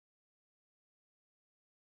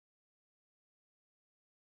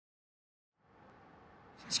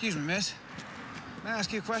Excuse me, miss. May I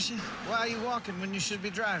ask you a question? Why are you walking when you should be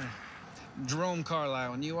driving? Jerome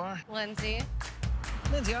Carlisle, and you are? Lindsey.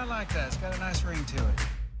 Lindsey, I like that. It's got a nice ring to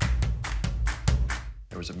it.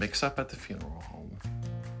 There was a mix-up at the funeral home.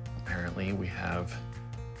 Apparently, we have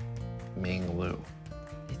Ming Lu.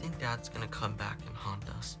 Do you think Dad's gonna come back and haunt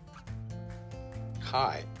us?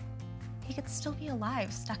 Hi. He could still be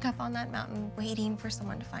alive, stuck up on that mountain, waiting for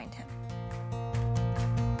someone to find him.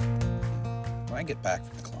 When I get back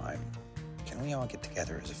from the climb, can we all get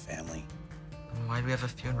together as a family? Then why do we have a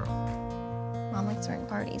funeral? Mom likes throwing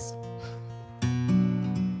parties.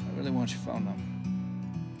 I really want your phone number.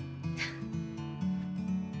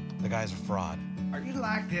 The guy's a fraud. Are you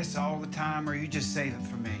like this all the time, or you just save it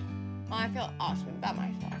for me? Well, I feel awesome about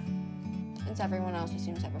myself. It's everyone else who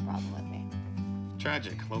seems to have a problem with me.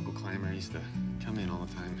 Tragic. Local climber used to come in all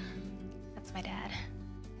the time. That's my dad.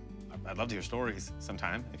 I'd love to hear stories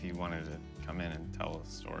sometime if you wanted to come in and tell a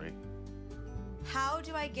story. How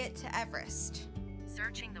do I get to Everest?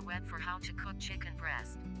 Searching the web for how to cook chicken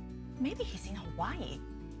breast. Maybe he's in Hawaii.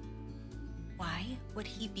 Why would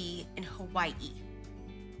he be in Hawaii?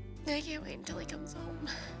 I can't wait until he comes home.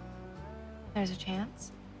 There's a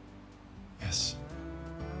chance? Yes.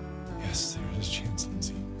 Yes, there is a chance,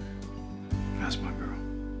 Lindsey. That's my girl.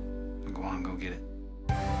 Now go on, go get it.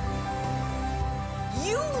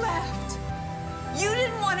 You left! You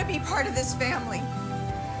didn't want to be part of this family.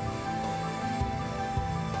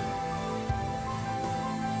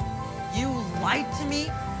 You lied to me.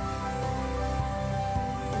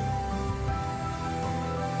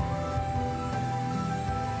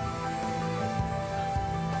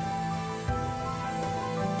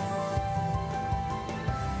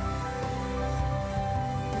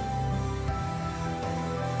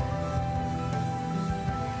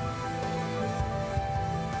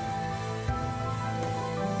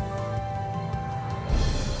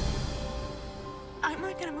 I'm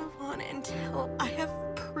not gonna move on until I have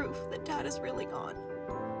proof that Dad is really gone.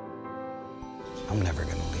 I'm never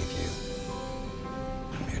gonna leave you.